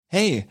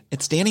Hey,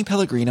 it's Danny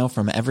Pellegrino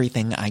from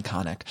Everything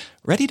Iconic.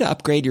 Ready to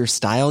upgrade your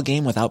style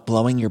game without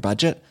blowing your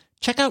budget?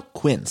 Check out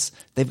Quince.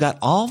 They've got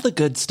all the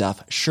good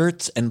stuff,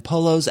 shirts and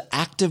polos,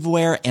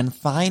 activewear, and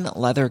fine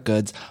leather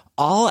goods,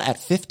 all at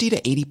 50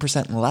 to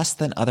 80% less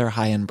than other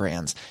high-end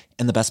brands.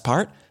 And the best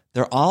part?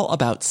 They're all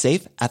about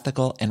safe,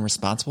 ethical, and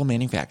responsible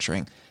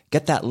manufacturing.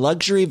 Get that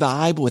luxury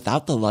vibe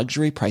without the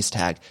luxury price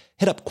tag.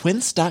 Hit up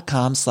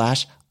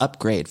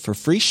quince.com/upgrade for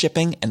free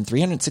shipping and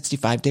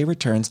 365-day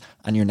returns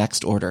on your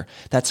next order.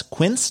 That's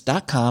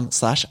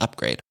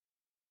quince.com/upgrade.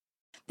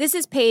 This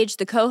is Paige,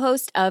 the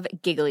co-host of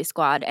Giggly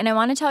Squad, and I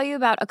want to tell you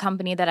about a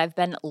company that I've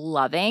been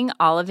loving,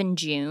 Olive &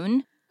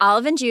 June.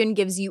 Olive & June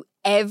gives you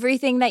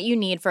everything that you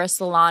need for a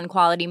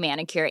salon-quality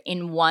manicure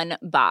in one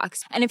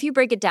box. And if you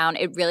break it down,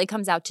 it really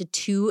comes out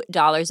to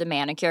 $2 a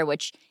manicure,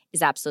 which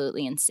is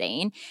absolutely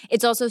insane.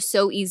 It's also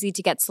so easy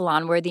to get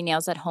salon-worthy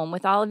nails at home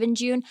with Olive &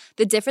 June.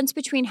 The difference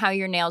between how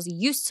your nails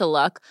used to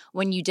look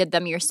when you did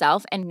them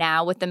yourself and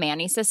now with the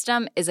Mani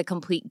system is a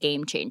complete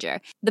game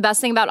changer. The best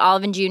thing about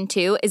Olive & June,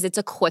 too, is it's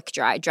a quick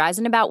dry. Dries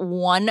in about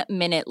 1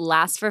 minute,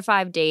 lasts for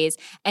 5 days,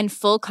 and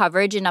full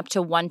coverage in up to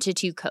 1 to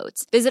 2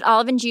 coats. Visit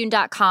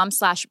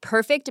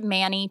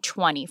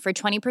oliveandjune.com/perfectmani20 for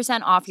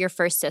 20% off your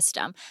first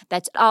system.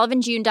 That's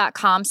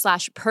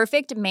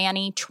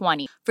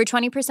oliveandjune.com/perfectmani20 for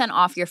 20%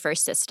 off your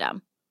first system.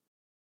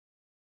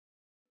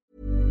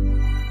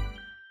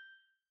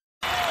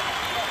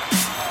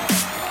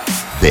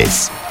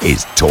 This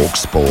is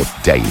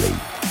TalkSport Daily.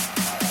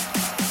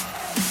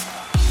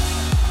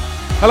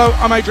 Hello,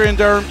 I'm Adrian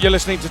Durham. You're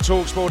listening to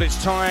TalkSport.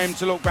 It's time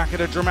to look back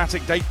at a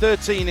dramatic day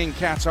 13 in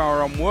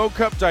Qatar on World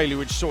Cup Daily,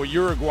 which saw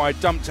Uruguay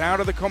dumped out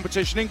of the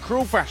competition in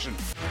cruel fashion.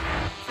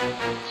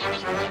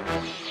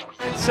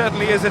 It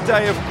certainly is a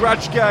day of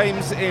grudge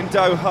games in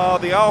Doha.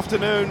 The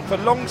afternoon for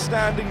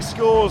long-standing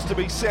scores to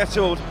be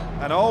settled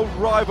and old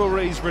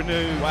rivalries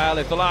renewed. Well,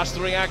 if the last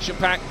 3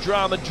 action-packed,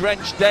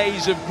 drama-drenched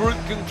days of group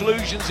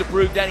conclusions have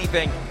proved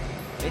anything,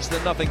 it's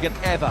that nothing can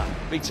ever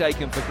be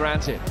taken for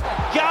granted.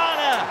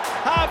 Ghana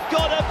have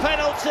got a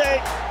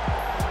penalty.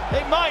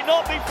 It might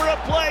not be for a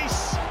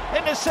place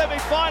in the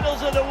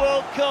semi-finals of the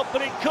World Cup,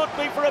 but it could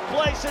be for a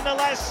place in the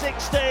last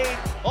 16.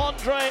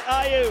 Andre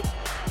Ayew.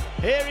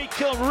 Here he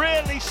comes,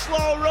 really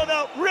slow run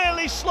up,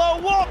 really slow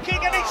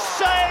walking, and he's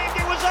saved.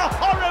 It was a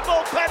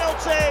horrible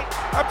penalty.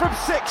 And from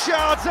 6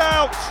 yards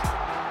out,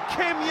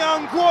 Kim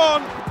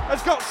Young-gwon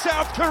has got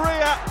South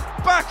Korea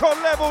back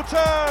on level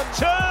terms.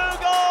 2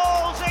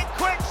 goals in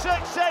quick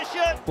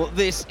succession. But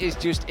this is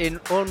just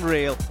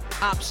unreal,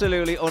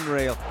 absolutely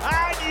unreal.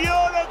 And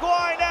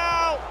Uruguay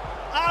now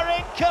are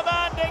in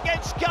command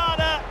against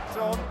Ghana.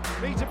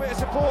 Needs a bit of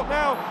support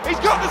now. He's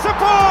got the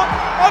support,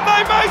 and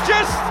they may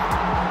just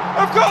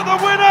have got the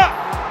winner.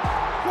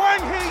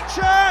 Hwang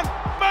Hee-chan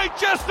may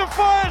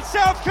justify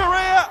South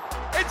Korea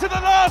into the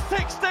last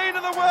 16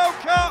 of the World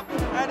Cup.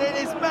 And it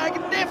is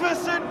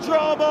magnificent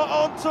drama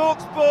on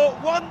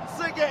TalkSport once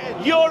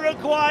again.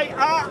 Uruguay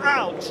are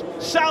out.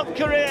 South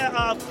Korea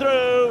are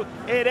through.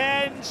 It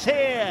ends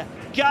here.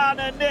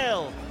 Ghana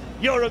 0,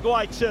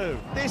 Uruguay 2.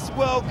 This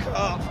World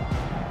Cup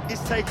is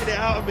taking it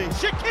out of me.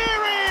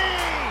 Shaqiri!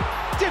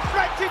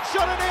 Deflected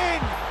shot and in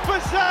for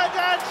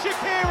Xherdan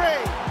Shaqiri.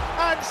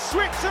 And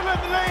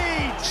Switzerland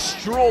leads.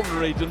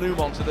 Extraordinary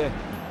denouement to the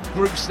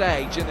group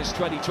stage in this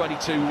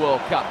 2022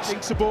 World Cup.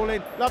 Dinks the ball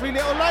in. Lovely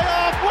little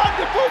layoff.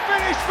 Wonderful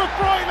finish for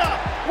Freuler.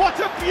 What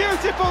a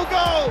beautiful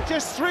goal.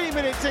 Just 3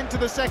 minutes into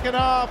the second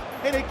half.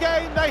 In a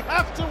game they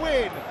have to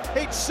win.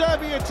 It's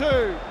Serbia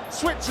 2,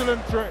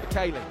 Switzerland 3.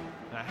 Kaeli.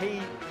 Now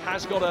he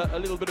has got a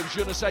little bit of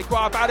je ne sais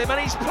quoi about him, and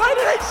he's played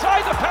it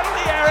inside the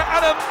penalty area,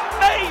 and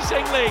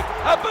amazingly,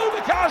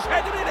 Aboubakar's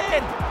headed it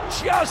in.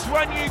 Just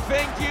when you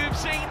think you've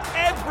seen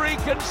every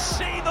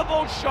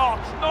conceivable shot,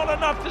 not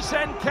enough to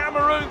send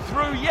Cameroon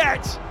through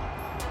yet,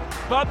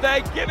 but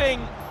they're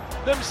giving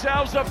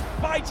themselves a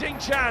fighting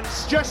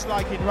chance. Just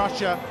like in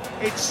Russia,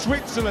 it's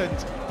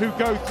Switzerland who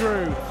go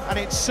through, and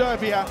it's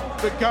Serbia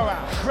that go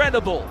out.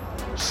 Incredible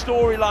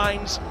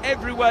storylines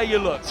everywhere you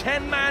look.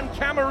 10-man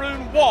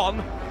Cameroon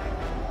 1,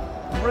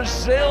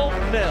 Brazil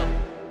 0.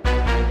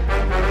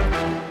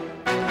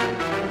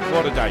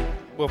 What a day.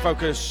 We'll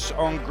focus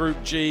on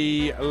Group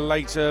G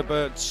later,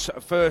 but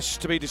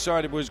first to be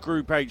decided was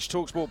Group H.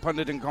 TalkSport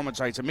pundit and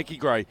commentator Mickey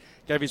Gray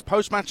gave his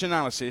post-match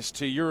analysis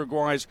to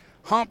Uruguay's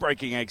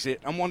heartbreaking exit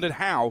and wondered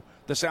how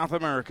the South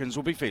Americans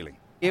will be feeling.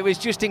 It was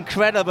just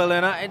incredible,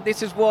 and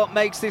this is what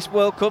makes this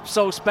World Cup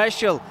so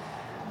special.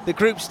 The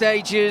group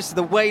stages,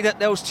 the way that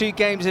those 2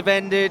 games have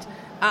ended,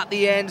 at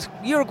the end,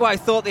 Uruguay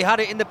thought they had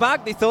it in the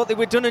bag. They thought they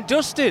were done and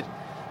dusted.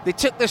 They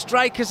took the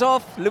strikers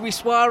off. Luis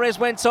Suarez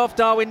went off.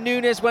 Darwin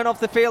Núñez went off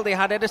the field. They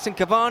had Edison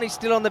Cavani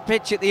still on the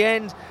pitch at the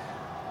end.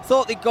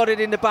 Thought they got it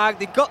in the bag.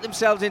 They got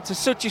themselves into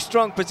such a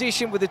strong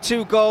position with the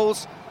 2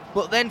 goals.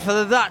 But then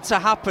for that to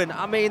happen,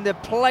 I mean, the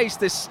place,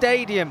 the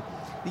stadium,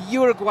 the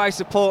Uruguay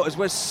supporters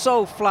were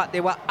so flat.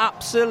 They were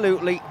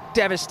absolutely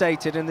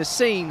devastated. And the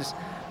scenes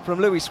from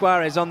Luis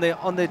Suarez on the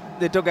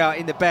dugout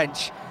in the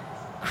bench,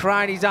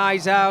 crying his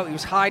eyes out. He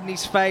was hiding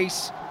his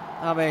face.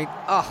 I mean,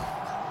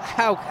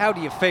 How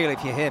do you feel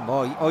if you're him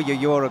or you're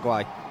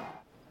Uruguay?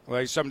 Well,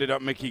 he summed it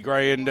up, Mickey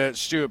Gray and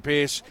Stuart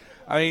Pearce.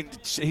 I mean,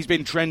 he's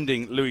been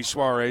trending, Luis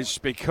Suarez,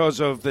 because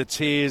of the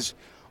tears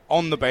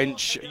on the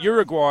bench.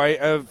 Uruguay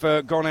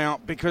have gone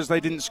out because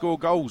they didn't score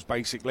goals,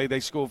 basically. They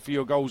scored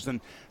fewer goals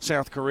than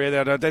South Korea. They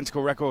had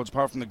identical records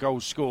apart from the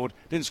goals scored.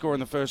 Didn't score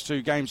in the first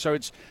 2 games. So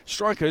it's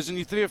strikers, and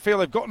you feel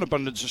they've got an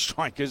abundance of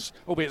strikers,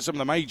 albeit some of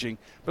them aging,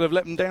 but they've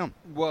let them down.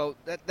 Well,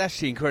 that's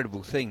the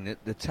incredible thing,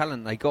 that the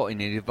talent they got in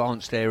the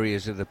advanced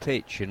areas of the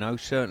pitch,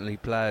 certainly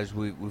players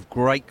with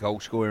great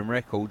goal-scoring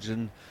records,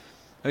 and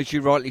as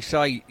you rightly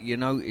say,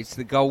 it's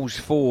the goals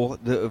for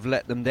that have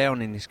let them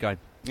down in this game.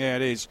 Yeah,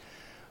 it is.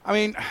 I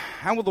mean,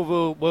 how will the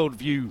world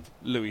view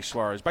Luis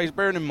Suarez?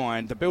 Bearing in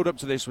mind, the build-up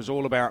to this was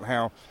all about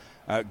how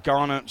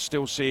Ghana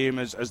still see him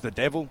as the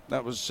devil.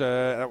 That was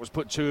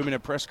put to him in a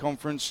press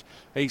conference.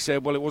 He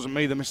said, well, it wasn't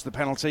me that missed the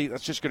penalty.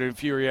 That's just going to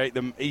infuriate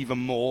them even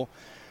more.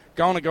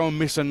 Ghana go and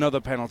miss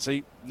another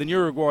penalty. Then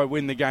Uruguay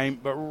win the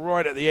game, but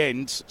right at the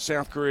end,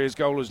 South Korea's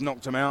goal has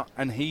knocked him out,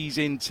 and he's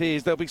in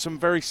tears. There'll be some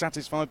very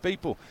satisfied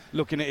people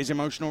looking at his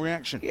emotional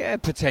reaction. Yeah,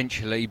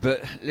 potentially,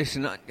 but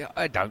listen,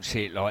 I don't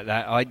see it like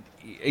that.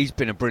 He's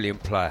been a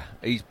brilliant player.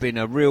 He's been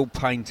a real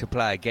pain to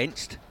play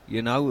against,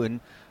 and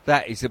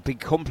that is a big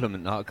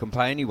compliment that I can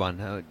pay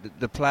anyone.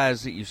 The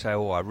players that you say,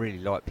 I really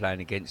like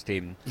playing against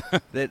him,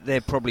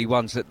 they're probably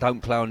ones that don't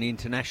play on the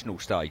international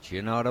stage,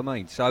 you know what I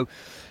mean? So,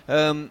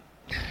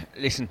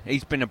 listen,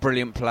 he's been a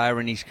brilliant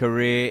player in his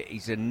career.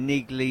 He's a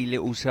niggly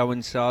little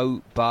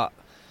so-and-so, but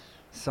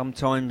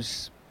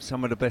sometimes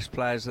some of the best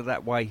players are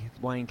that way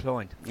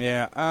inclined.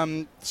 Yeah,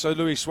 so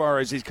Luis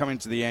Suarez is coming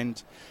to the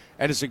end.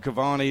 Edison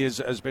Cavani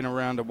has been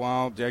around a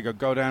while. Diego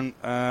Godin.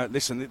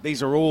 Listen,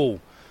 these are all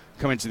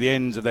coming to the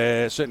end of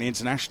their, certainly,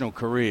 international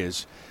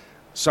careers.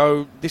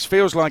 So this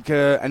feels like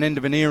an end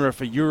of an era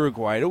for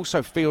Uruguay. It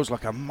also feels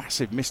like a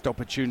massive missed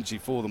opportunity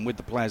for them with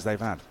the players they've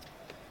had.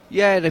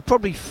 Yeah, they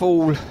probably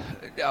fall,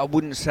 I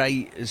wouldn't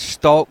say as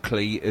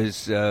starkly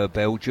as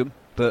Belgium,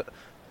 but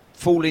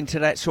fall into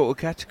that sort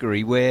of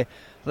category where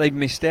they've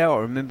missed out.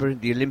 I remember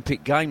the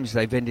Olympic Games,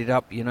 they've ended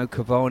up,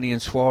 Cavani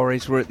and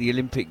Suarez were at the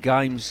Olympic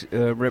Games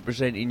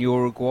representing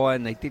Uruguay,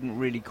 and they didn't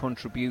really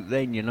contribute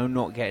then,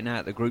 not getting out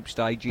of the group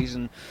stages.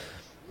 And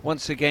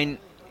once again,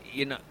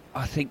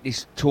 I think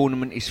this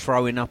tournament is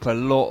throwing up a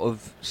lot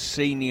of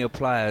senior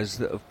players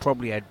that have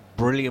probably had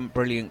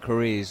brilliant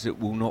careers that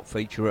will not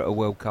feature at a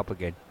World Cup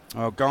again.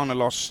 Oh, Ghana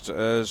lost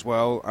as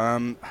well,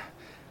 and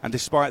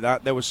despite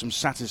that, there were some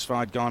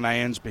satisfied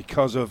Ghanaians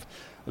because of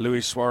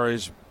Luis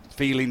Suarez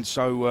feeling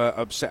so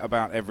upset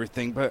about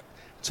everything. But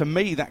to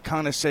me, that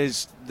kind of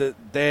says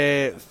that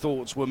their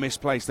thoughts were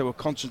misplaced. They were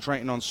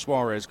concentrating on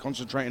Suarez,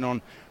 concentrating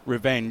on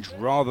revenge,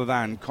 rather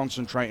than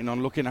concentrating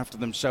on looking after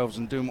themselves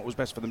and doing what was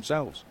best for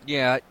themselves.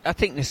 Yeah, I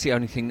think that's the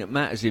only thing that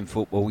matters in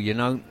football,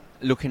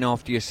 looking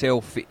after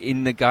yourself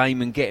in the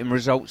game and getting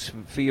results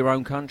for your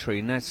own country,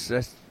 and that's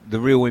the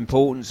real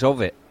importance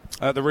of it.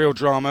 The real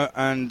drama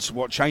and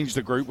what changed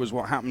the group was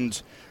what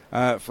happened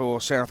for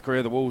South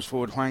Korea. The Wolves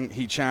forward Hwang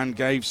Hee-chan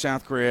gave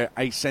South Korea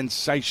a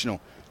sensational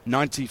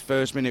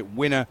 91st minute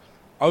winner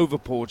over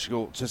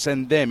Portugal to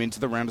send them into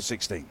the round of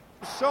 16.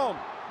 Son,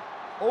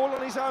 all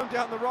on his own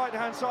down the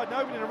right-hand side.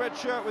 Nobody in a red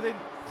shirt within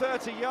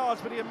 30 yards,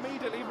 but he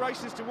immediately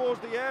races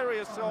towards the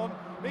area. Son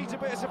needs a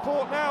bit of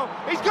support now.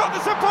 He's got the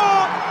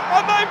support,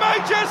 and they may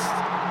just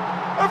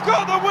have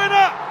got the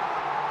winner.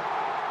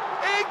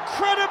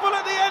 Incredible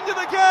at the end of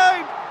the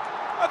game.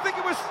 I think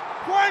it was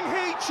Hwang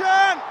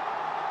Hee-chan.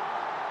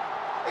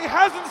 He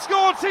hasn't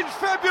scored since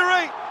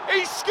February.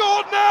 He's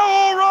scored now,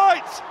 all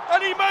right,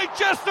 and he may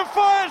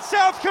justify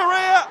South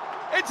Korea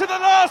into the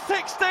last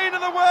 16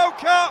 of the World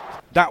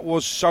Cup. That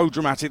was so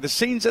dramatic. The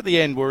scenes at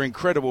the end were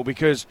incredible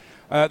because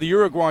the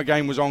Uruguay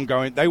game was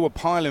ongoing. They were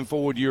piling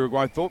forward.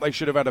 Uruguay thought they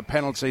should have had a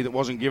penalty that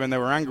wasn't given. They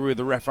were angry with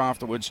the ref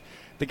afterwards.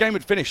 The game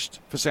had finished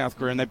for South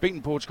Korea and they'd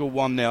beaten Portugal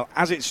 1-0.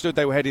 As it stood,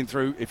 they were heading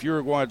through. If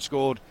Uruguay had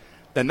scored,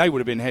 then they would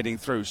have been heading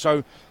through.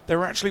 So they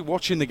were actually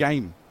watching the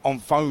game on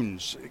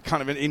phones,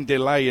 kind of in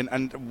delay,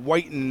 and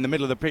waiting in the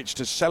middle of the pitch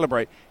to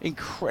celebrate.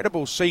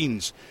 Incredible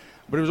scenes.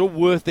 But it was all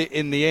worth it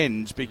in the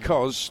end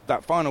because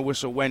that final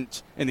whistle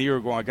went in the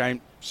Uruguay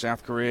game.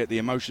 South Korea, the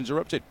emotions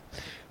erupted.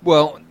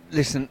 Well,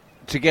 listen,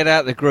 to get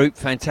out of the group,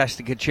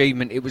 fantastic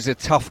achievement. It was a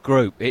tough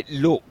group. It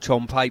looked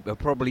on paper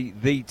probably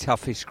the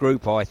toughest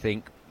group, I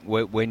think,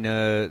 when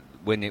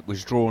it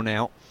was drawn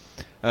out.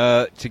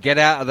 To get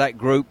out of that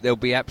group, they'll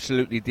be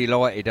absolutely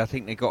delighted. I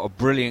think they got a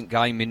brilliant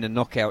game in the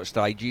knockout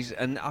stages,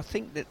 and I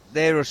think that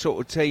they're a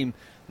sort of team,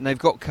 and they've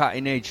got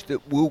cutting edge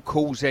that will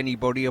cause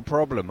anybody a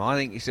problem. I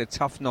think it's a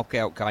tough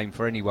knockout game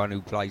for anyone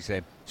who plays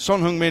them.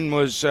 Son Heung-min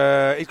was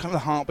he's kind of the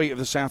heartbeat of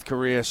the South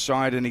Korea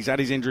side, and he's had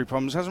his injury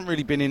problems. Hasn't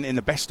really been in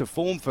the best of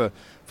form for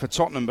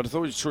Tottenham, but I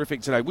thought he was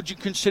terrific today. Would you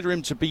consider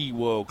him to be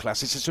world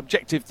class? It's a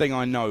subjective thing,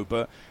 I know,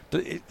 but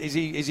is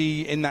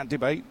he in that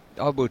debate?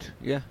 I would,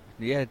 yeah.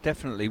 Yeah,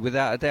 definitely,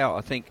 without a doubt.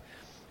 I think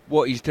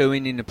what he's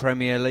doing in the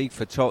Premier League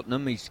for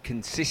Tottenham, he's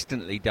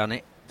consistently done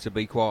it, to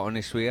be quite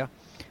honest with you.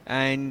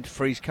 And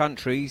for his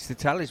country, he's the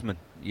talisman.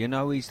 You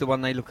know, he's the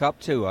one they look up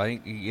to. I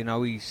think, you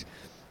know, he's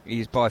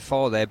by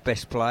far their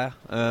best player,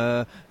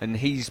 and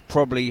he's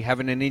probably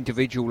having an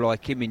individual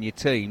like him in your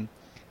team.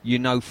 You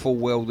know full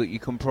well that you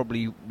can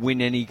probably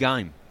win any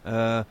game.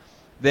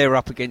 They're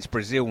up against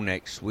Brazil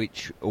next,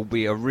 which will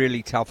be a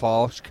really tough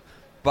ask,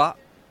 but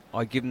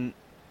I give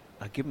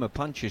them a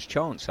puncher's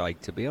chance,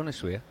 to be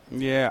honest with you.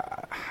 Yeah,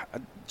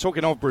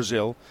 talking of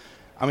Brazil,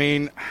 I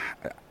mean,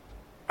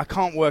 I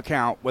can't work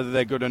out whether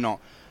they're good or not.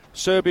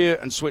 Serbia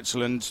and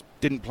Switzerland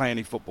didn't play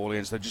any football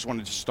against. They just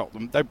wanted to stop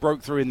them. They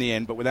broke through in the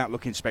end, but without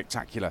looking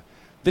spectacular.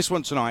 This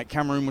one tonight,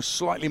 Cameroon was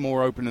slightly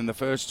more open than the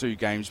first two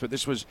games, but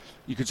this was,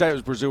 you could say it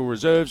was Brazil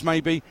reserves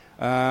maybe,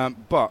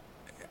 but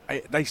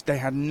they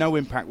had no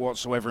impact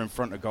whatsoever in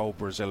front of goal,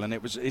 Brazil, and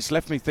it's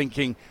left me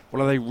thinking,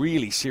 well, are they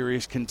really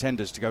serious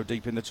contenders to go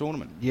deep in the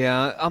tournament?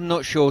 Yeah, I'm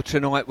not sure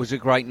tonight was a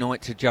great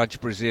night to judge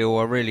Brazil.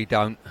 I really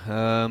don't.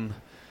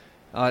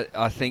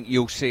 I think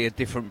you'll see a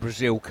different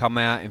Brazil come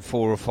out in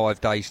 4 or 5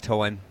 days'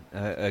 time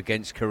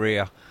against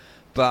Korea.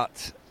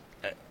 But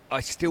I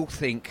still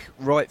think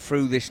right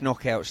through this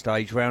knockout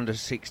stage, round of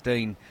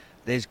 16,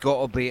 there's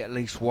got to be at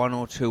least 1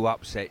 or 2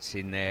 upsets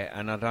in there.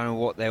 And I don't know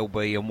what they'll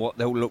be and what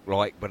they'll look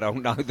like, but I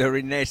know they're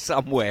in there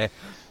somewhere.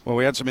 Well,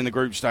 we had some in the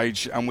group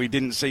stage, and we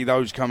didn't see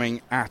those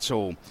coming at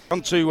all.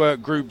 On to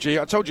Group G.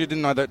 I told you,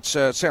 didn't I, that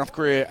South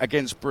Korea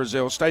against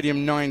Brazil,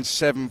 Stadium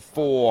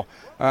 974.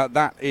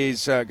 That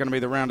is going to be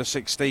the round of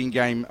 16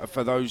 game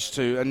for those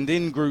two. And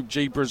in Group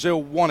G,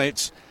 Brazil won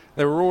it.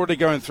 They were already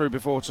going through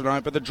before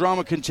tonight, but the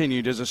drama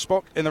continued as a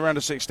spot in the round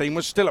of 16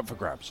 was still up for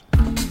grabs.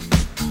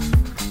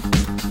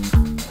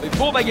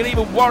 Before they can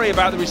even worry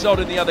about the result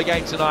in the other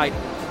game tonight,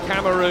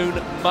 Cameroon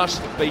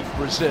must beat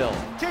Brazil.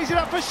 Tees it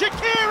up for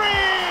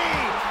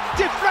Shaqiri!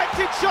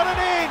 Deflected shot and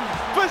in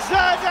for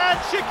Xherdan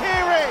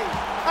Shaqiri,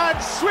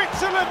 and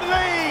Switzerland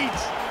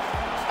leads,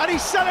 and he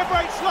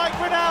celebrates like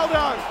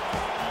Ronaldo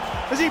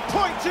as he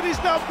points at his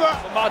number.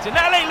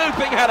 Martinelli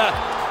looping header,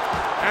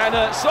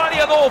 and slightly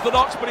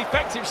unorthodox but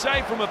effective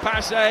save from a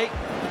passe.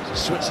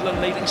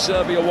 Switzerland leading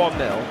Serbia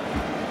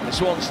 1-0.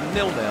 This one's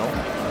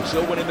 0-0.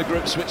 Brazil winning the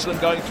group,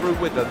 Switzerland going through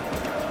with them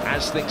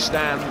as things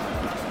stand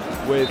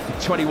with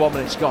 21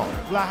 minutes gone.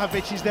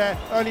 Vlahovic is there,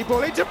 early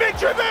ball into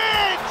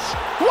Mitrovic!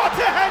 What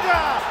a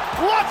header!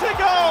 What a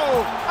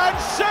goal! And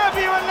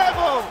Serbia are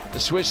level! The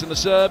Swiss and the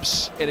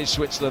Serbs, it is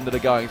Switzerland that are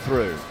going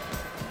through.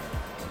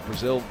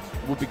 Brazil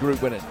would be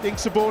group winners.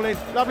 Dinks the ball in,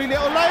 lovely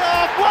little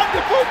layoff,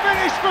 wonderful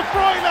finish for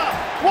Freuler!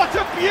 What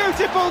a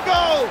beautiful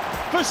goal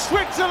for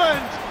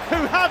Switzerland,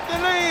 who have the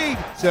lead!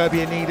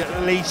 Serbia need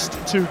at least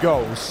 2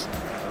 goals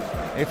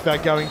if they're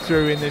going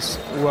through in this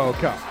World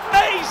Cup.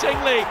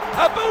 Amazingly,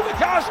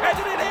 Abubakar's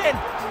headed it in,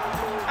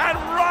 and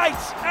right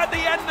at the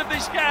end of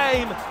this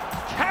game,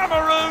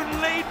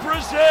 Cameroon lead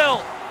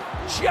Brazil.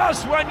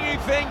 Just when you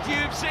think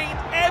you've seen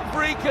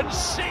every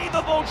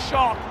conceivable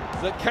shot,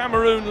 that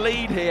Cameroon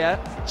lead here.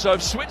 So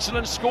if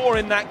Switzerland score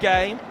in that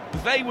game,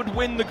 they would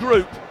win the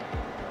group.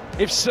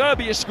 If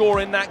Serbia score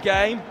in that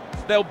game,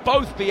 they'll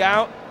both be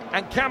out,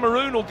 and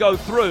Cameroon will go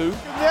through.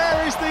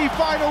 There is the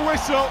final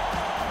whistle,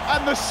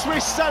 and the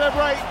Swiss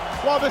celebrate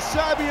while the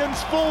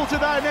Serbians fall to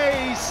their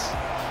knees.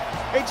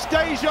 It's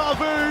deja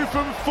vu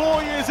from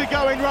 4 years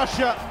ago in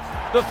Russia.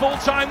 The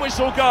full-time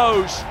whistle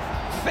goes.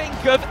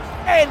 Think of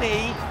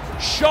any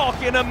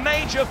shock in a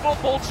major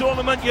football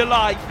tournament you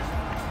like,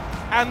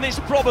 and this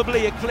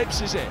probably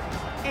eclipses it.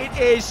 It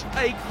is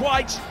a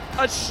quite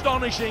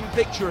astonishing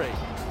victory.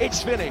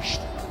 It's finished.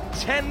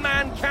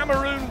 10-man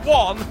Cameroon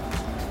 1,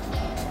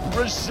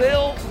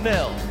 Brazil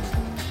 0.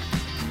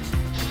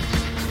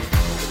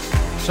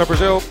 So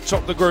Brazil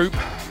topped the group,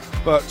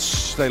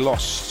 but they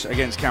lost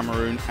against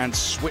Cameroon, and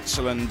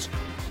Switzerland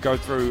go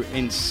through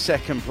in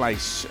second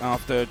place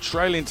after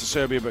trailing to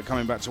Serbia but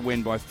coming back to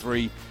win by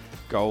 3-2.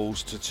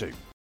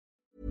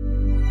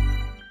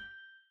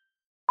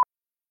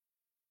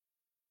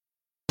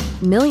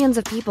 Millions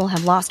of people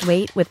have lost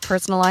weight with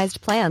personalized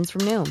plans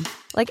from Noom.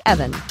 Like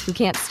Evan, who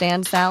can't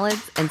stand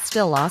salads and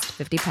still lost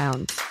 50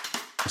 pounds.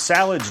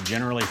 Salads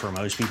generally for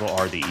most people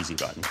are the easy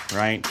button,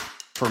 right?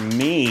 For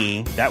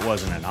me, that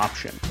wasn't an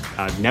option.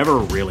 I never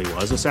really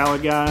was a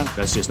salad guy.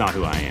 That's just not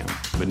who I am.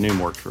 But Noom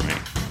worked for me.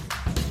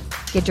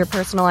 Get your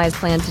personalized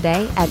plan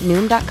today at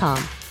Noom.com.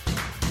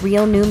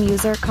 Real Noom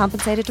user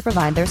compensated to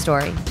provide their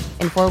story.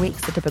 In 4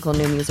 weeks, the typical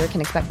Noom user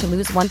can expect to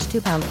lose 1 to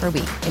 2 pounds per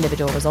week.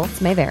 Individual results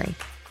may vary.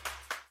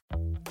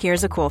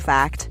 Here's a cool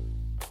fact.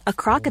 A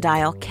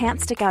crocodile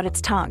can't stick out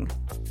its tongue.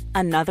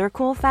 Another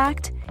cool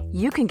fact,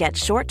 you can get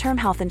short-term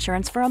health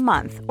insurance for a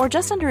month or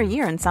just under a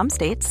year in some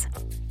states.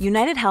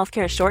 United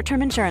Healthcare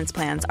short-term insurance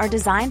plans are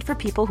designed for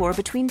people who are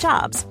between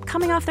jobs,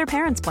 coming off their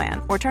parents'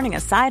 plan, or turning a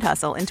side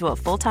hustle into a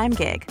full-time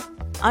gig.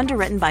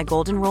 Underwritten by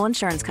Golden Rule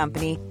Insurance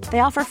Company,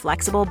 they offer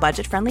flexible,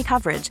 budget-friendly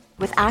coverage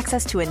with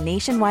access to a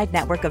nationwide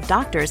network of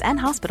doctors and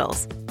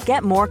hospitals.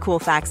 Get more cool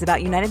facts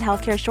about United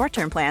Healthcare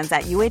short-term plans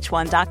at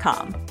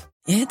uh1.com.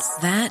 It's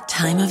that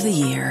time of the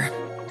year.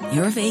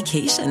 Your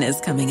vacation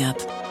is coming up.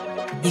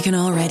 You can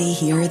already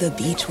hear the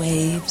beach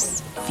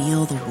waves,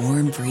 feel the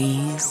warm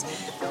breeze,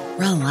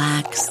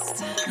 relax,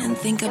 and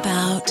think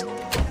about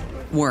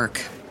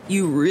work.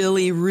 You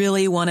really,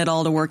 really want it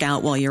all to work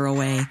out while you're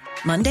away.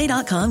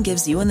 Monday.com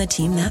gives you and the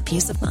team that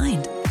peace of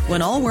mind.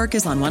 When all work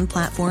is on one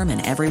platform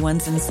and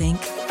everyone's in sync,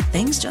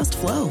 things just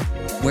flow.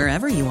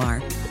 Wherever you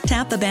are,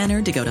 tap the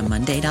banner to go to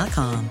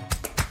Monday.com.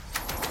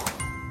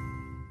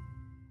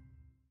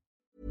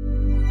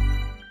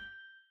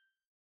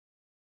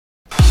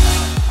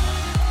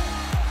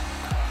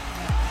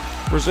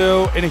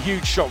 Brazil in a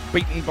huge shock,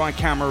 beaten by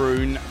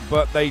Cameroon,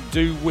 but they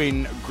do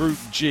win Group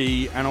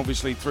G and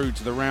obviously through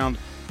to the round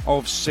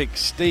of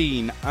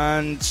 16.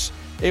 And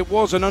it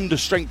was an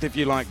understrength, if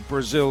you like,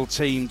 Brazil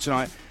team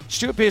tonight.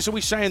 Stuart Pearce, are we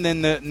saying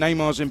then that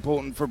Neymar's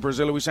important for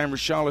Brazil? Are we saying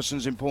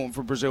Richarlison's important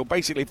for Brazil?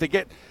 Basically, if they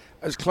get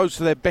as close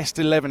to their best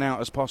 11 out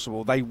as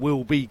possible, they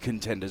will be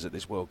contenders at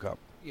this World Cup.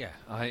 Yeah,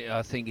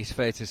 I think it's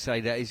fair to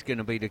say that is going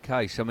to be the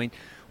case. I mean,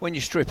 when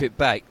you strip it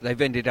back,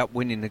 they've ended up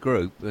winning the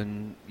group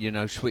and,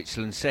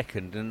 Switzerland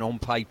second. And on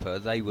paper,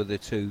 they were the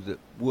two that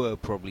were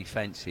probably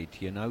fancied,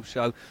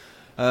 So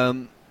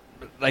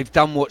they've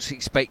done what's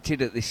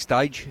expected at this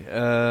stage.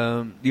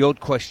 The odd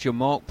question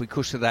mark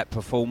because of that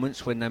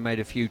performance when they made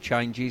a few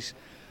changes.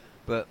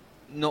 But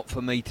not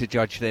for me to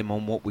judge them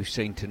on what we've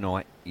seen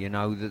tonight.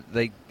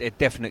 They're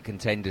definite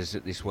contenders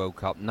at this World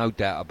Cup, no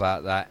doubt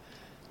about that.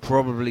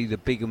 Probably the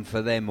big one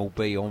for them will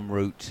be en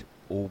route,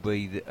 will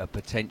be a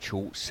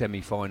potential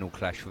semi-final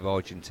clash with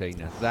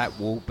Argentina. That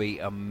will be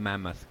a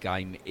mammoth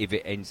game if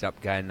it ends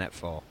up going that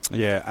far.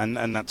 Yeah,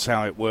 and that's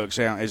how it works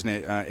out, isn't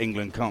it?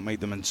 England can't meet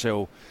them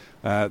until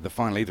the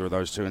final, either of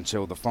those two,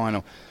 until the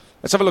final.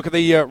 Let's have a look at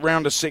the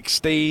round of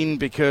 16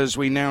 because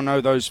we now know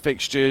those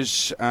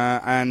fixtures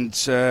and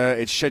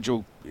its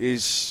schedule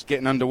is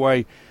getting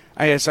underway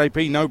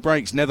ASAP. No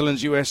breaks.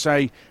 Netherlands,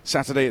 USA,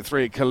 Saturday at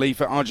 3 at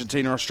Khalifa.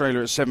 Argentina,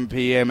 Australia at 7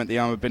 p.m. at the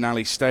Ahmed Ben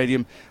Ali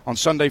Stadium. On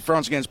Sunday,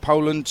 France against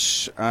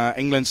Poland.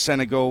 England,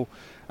 Senegal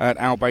at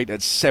Al Bayt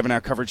at 7.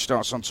 Our coverage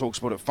starts on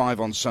TalkSport at 5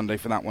 on Sunday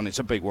for that one. It's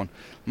a big one.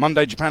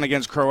 Monday, Japan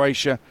against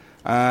Croatia.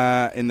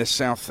 In the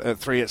south at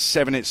 3 at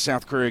 7. It's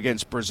South Korea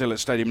against Brazil at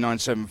Stadium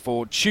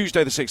 974.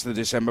 Tuesday the 6th of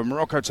December,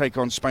 Morocco take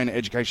on Spain at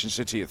Education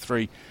City at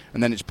 3,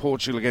 and then it's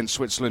Portugal against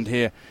Switzerland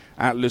here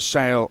at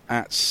Lusail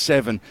at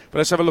 7. But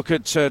let's have a look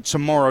at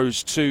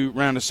tomorrow's 2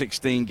 round of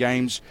 16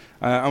 games.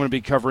 I'm going to be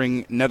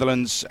covering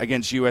Netherlands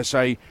against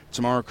USA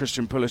tomorrow.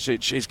 Christian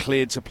Pulisic is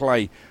cleared to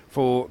play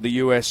for the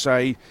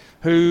USA,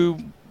 who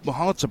were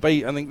hard to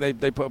beat. I think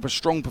they put up a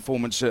strong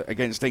performance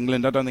against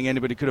England. I don't think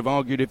anybody could have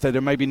argued if they'd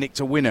have maybe nicked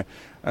a winner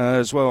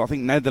as well. I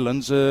think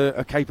Netherlands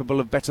are capable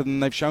of better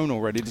than they've shown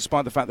already,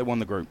 despite the fact they won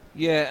the group.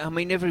 Yeah, I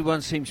mean,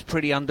 everyone seems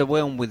pretty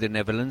underwhelmed with the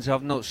Netherlands.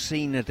 I've not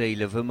seen a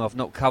deal of them. I've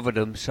not covered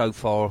them so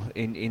far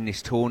in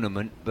this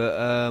tournament.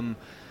 But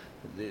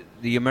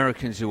the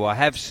Americans, who I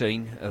have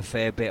seen a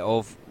fair bit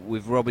of,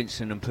 with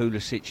Robinson and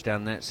Pulisic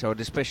down that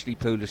side, especially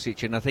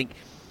Pulisic, and I think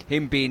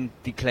him being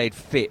declared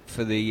fit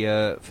for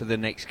the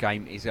next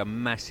game is a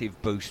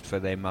massive boost for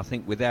them. I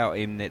think without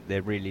him,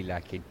 they're really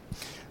lacking.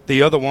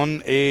 The other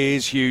one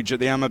is huge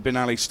at the Ahmed Ben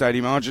Ali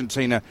Stadium.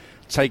 Argentina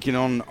taking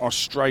on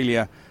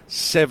Australia,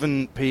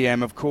 7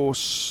 p.m. Of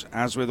course,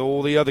 as with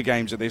all the other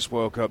games at this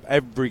World Cup,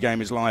 every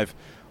game is live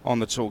on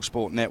the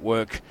TalkSport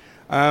network.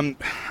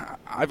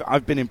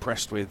 I've been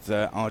impressed with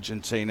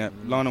Argentina.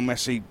 Lionel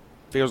Messi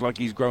feels like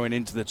he's growing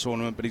into the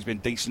tournament, but he's been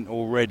decent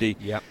already.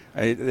 Yep.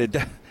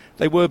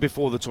 They were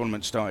before the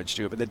tournament started,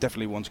 Stuart, but they're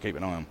definitely one to keep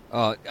an eye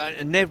on.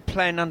 And they're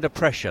playing under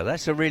pressure.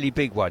 That's a really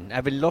big one.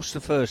 Having lost the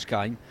first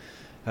game,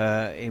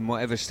 in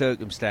whatever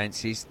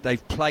circumstances,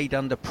 they've played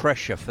under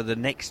pressure for the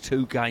next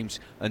 2 games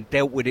and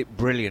dealt with it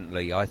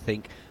brilliantly, I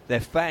think. Their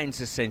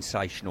fans are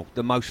sensational,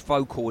 the most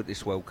vocal at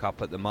this World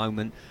Cup at the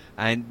moment,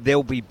 and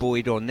they'll be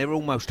buoyed on. They're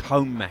almost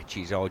home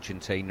matches,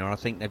 Argentina. I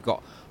think they've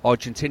got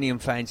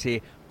Argentinian fans here,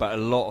 but a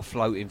lot of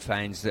floating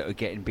fans that are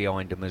getting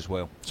behind them as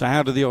well. So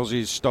how do the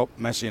Aussies stop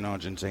Messi in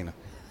Argentina?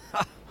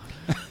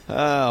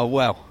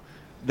 Well,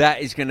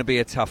 that is going to be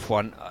a tough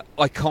one.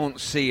 I can't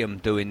see them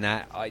doing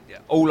that.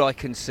 All I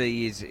can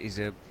see is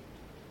a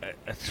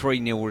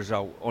 3-0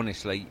 result,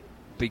 honestly,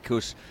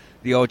 because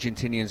the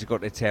Argentinians have got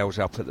their tails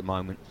up at the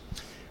moment.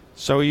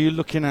 So are you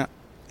looking at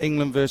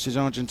England versus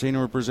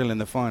Argentina or Brazil in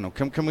the final?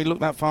 Can we look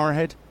that far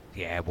ahead?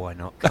 Yeah, why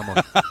not? Come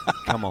on.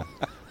 Come on.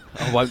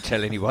 I won't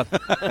tell anyone.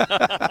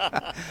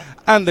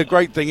 And the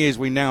great thing is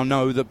we now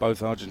know that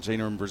both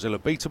Argentina and Brazil are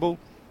beatable.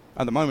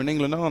 At the moment,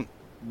 England aren't.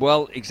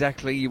 Well,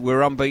 exactly.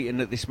 We're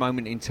unbeaten at this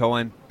moment in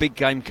time. Big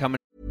game coming.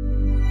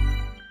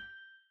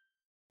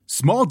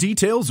 Small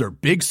details are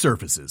big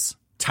surfaces.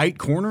 Tight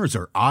corners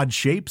are odd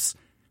shapes.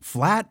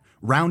 Flat,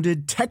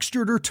 rounded,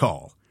 textured, or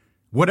tall.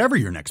 Whatever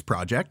your next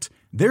project,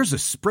 there's a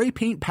spray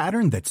paint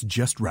pattern that's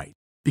just right.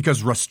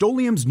 Because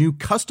Rust-Oleum's new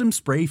Custom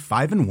Spray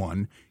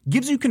 5-in-1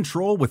 gives you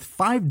control with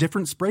 5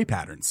 different spray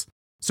patterns.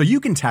 So you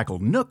can tackle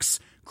nooks,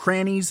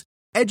 crannies,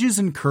 edges,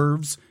 and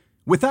curves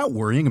without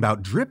worrying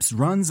about drips,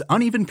 runs,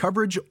 uneven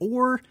coverage,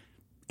 or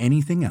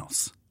anything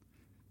else.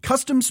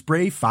 Custom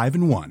Spray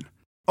 5-in-1.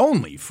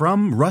 Only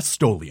from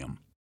Rust-Oleum.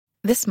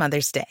 This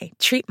Mother's Day,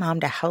 treat Mom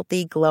to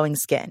healthy, glowing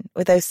skin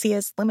with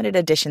Osea's limited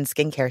edition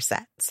skincare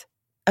sets.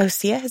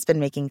 Osea has been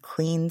making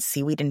clean,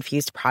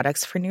 seaweed-infused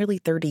products for nearly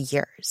 30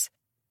 years.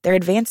 Their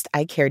advanced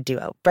eye care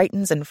duo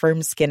brightens and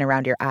firms skin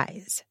around your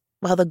eyes,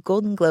 while the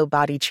Golden Glow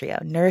Body Trio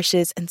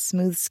nourishes and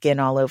smooths skin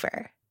all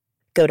over.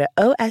 Go to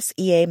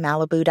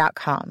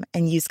OSEAMalibu.com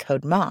and use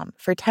code MOM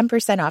for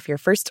 10% off your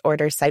first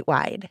order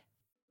site-wide.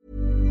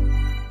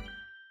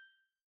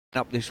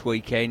 Up this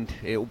weekend,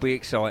 it'll be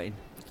exciting.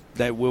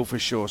 They will for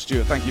sure.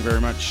 Stuart, thank you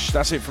very much.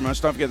 That's it from us.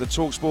 Don't forget the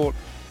TalkSport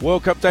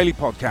World Cup Daily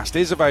Podcast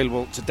is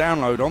available to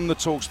download on the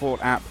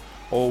TalkSport app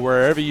or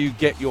wherever you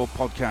get your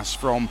podcasts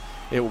from.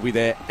 It will be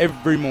there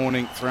every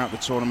morning throughout the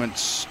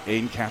tournaments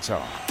in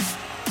Qatar.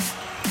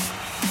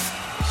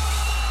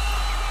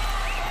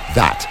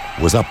 That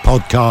was a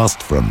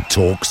podcast from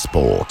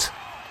TalkSport.